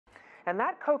And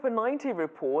that COPA90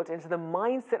 report into the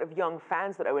mindset of young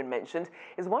fans that Owen mentioned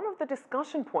is one of the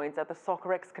discussion points at the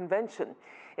Soccerex convention.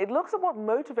 It looks at what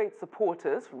motivates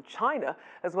supporters from China,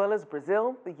 as well as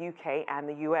Brazil, the UK and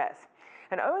the US.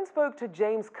 And Owen spoke to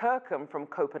James Kirkham from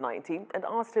COPA90 and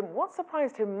asked him what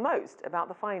surprised him most about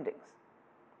the findings.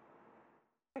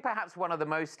 Perhaps one of the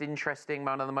most interesting,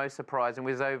 one of the most surprising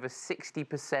was over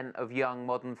 60% of young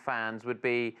modern fans would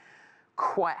be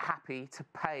quite happy to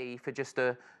pay for just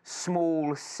a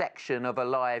small section of a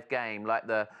live game, like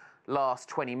the last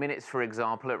 20 minutes, for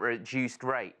example, at a reduced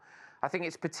rate. I think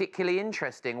it's particularly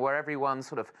interesting where everyone's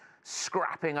sort of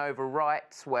scrapping over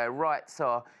rights, where rights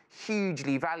are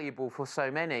hugely valuable for so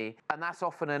many, and that's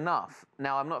often enough.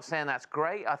 Now, I'm not saying that's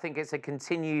great. I think it's a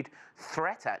continued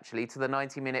threat, actually, to the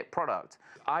 90-minute product.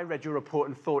 I read your report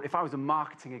and thought, if I was a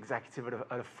marketing executive at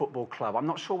a football club, I'm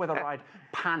not sure whether I'd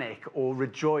panic or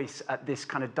rejoice at this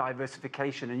kind of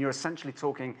diversification. And you're essentially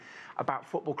talking about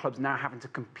football clubs now having to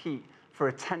compete for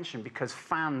attention because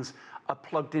fans are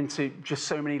plugged into just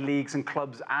so many leagues and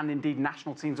clubs and indeed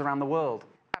national teams around the world.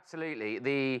 Absolutely.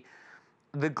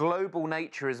 The global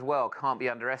nature as well can't be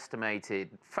underestimated.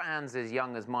 Fans as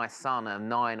young as my son, at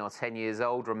 9 or 10 years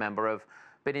old, remember, have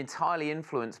been entirely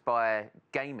influenced by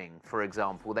gaming, for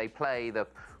example. They play the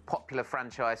popular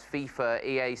franchise FIFA,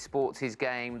 EA Sports'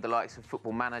 game, the likes of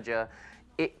Football Manager.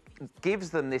 It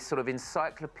gives them this sort of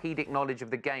encyclopedic knowledge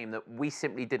of the game that we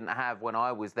simply didn't have when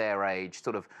I was their age,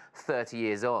 sort of 30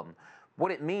 years on.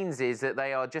 What it means is that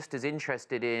they are just as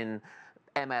interested in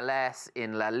MLS,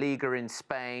 in La Liga in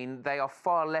Spain. They are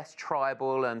far less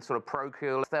tribal and sort of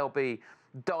parochial. They'll be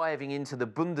diving into the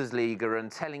Bundesliga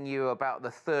and telling you about the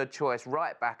third choice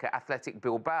right back at Athletic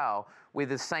Bilbao with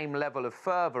the same level of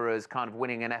fervour as kind of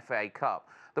winning an FA Cup.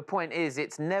 The point is,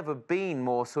 it's never been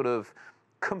more sort of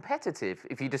competitive,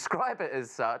 if you describe it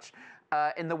as such,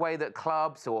 in the way that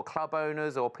clubs or club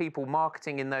owners or people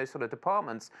marketing in those sort of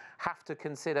departments have to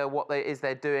consider what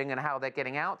they're doing and how they're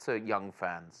getting out to young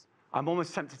fans. I'm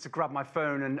almost tempted to grab my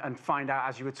phone and find out,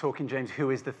 as you were talking, James,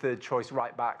 who is the third choice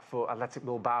right back for Athletic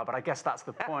Bilbao. But I guess that's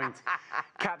the point,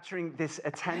 capturing this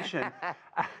attention.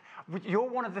 You're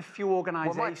one of the few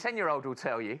organisations... Well, my 10-year-old will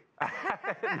tell you.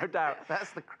 No doubt.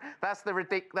 That's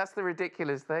the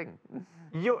ridiculous thing.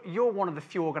 You're one of the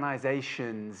few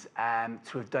organisations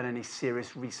to have done any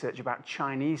serious research about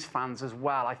Chinese fans as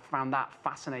well. I found that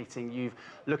fascinating. You've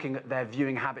looking at their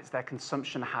viewing habits, their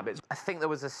consumption habits. I think there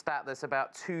was a stat that's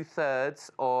about 2/3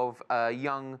 of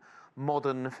young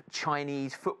modern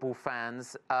Chinese football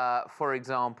fans, for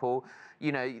example,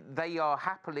 you know, they are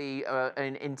happily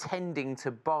intending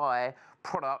to buy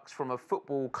products from a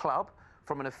football club,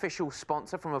 from an official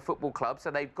sponsor from a football club, so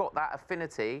they've got that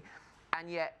affinity, and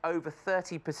yet over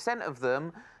 30% of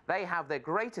them, they have their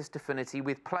greatest affinity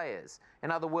with players.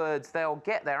 In other words, they'll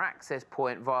get their access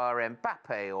point via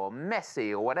Mbappe or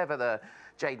Messi or whatever the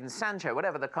Jadon Sancho,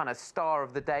 whatever the kind of star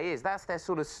of the day is. That's their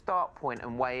sort of start point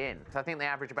and way in. So I think they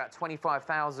average about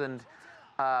 25,000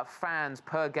 fans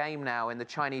per game now in the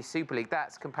Chinese Super League.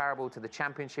 That's comparable to the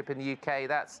Championship in the UK.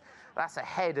 That's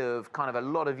ahead of kind of a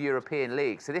lot of European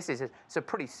leagues. So this is it's a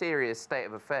pretty serious state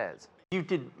of affairs. You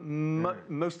did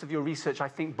most of your research, I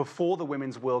think, before the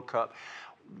Women's World Cup.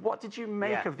 What did you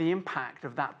make of the impact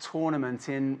of that tournament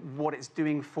in what it's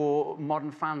doing for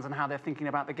modern fans and how they're thinking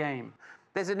about the game?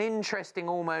 There's an interesting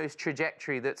almost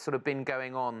trajectory that's sort of been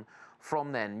going on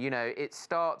from then. You know, it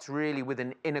starts really with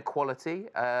an inequality,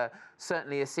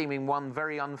 certainly a seeming one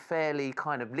very unfairly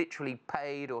kind of literally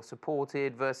paid or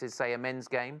supported versus, say, a men's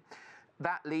game.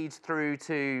 That leads through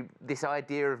to this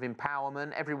idea of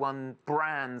empowerment. Everyone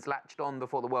brands latched on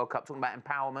before the World Cup talking about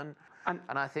empowerment.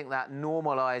 And I think that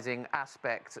normalising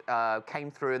aspect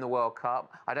came through in the World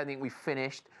Cup. I don't think we've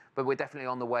finished, but we're definitely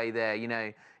on the way there. You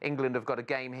know, England have got a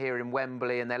game here in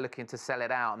Wembley and they're looking to sell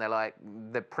it out,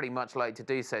 and they're pretty much like to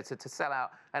do so. So to sell out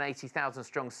an 80,000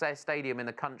 strong stadium in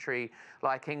a country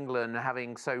like England,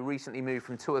 having so recently moved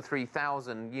from 2,000 or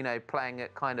 3,000, you know, playing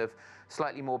at kind of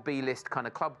slightly more B-list kind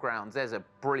of club grounds, there's a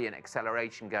brilliant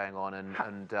acceleration going on.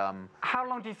 How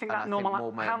long do you think that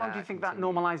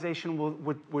normalisation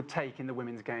would take in the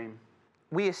women's game?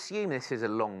 We assume this is a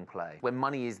long play. When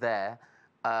money is there,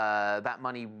 that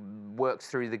money works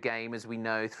through the game, as we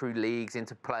know, through leagues,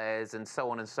 into players, and so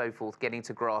on and so forth, getting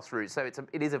to grassroots. So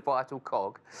it is a vital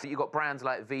cog. You've got brands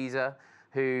like Visa,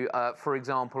 who, for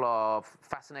example, are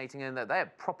fascinating in that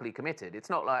they're properly committed. It's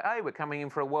not like, hey, we're coming in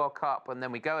for a World Cup and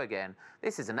then we go again.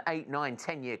 This is an 8, 9,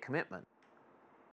 10-year commitment.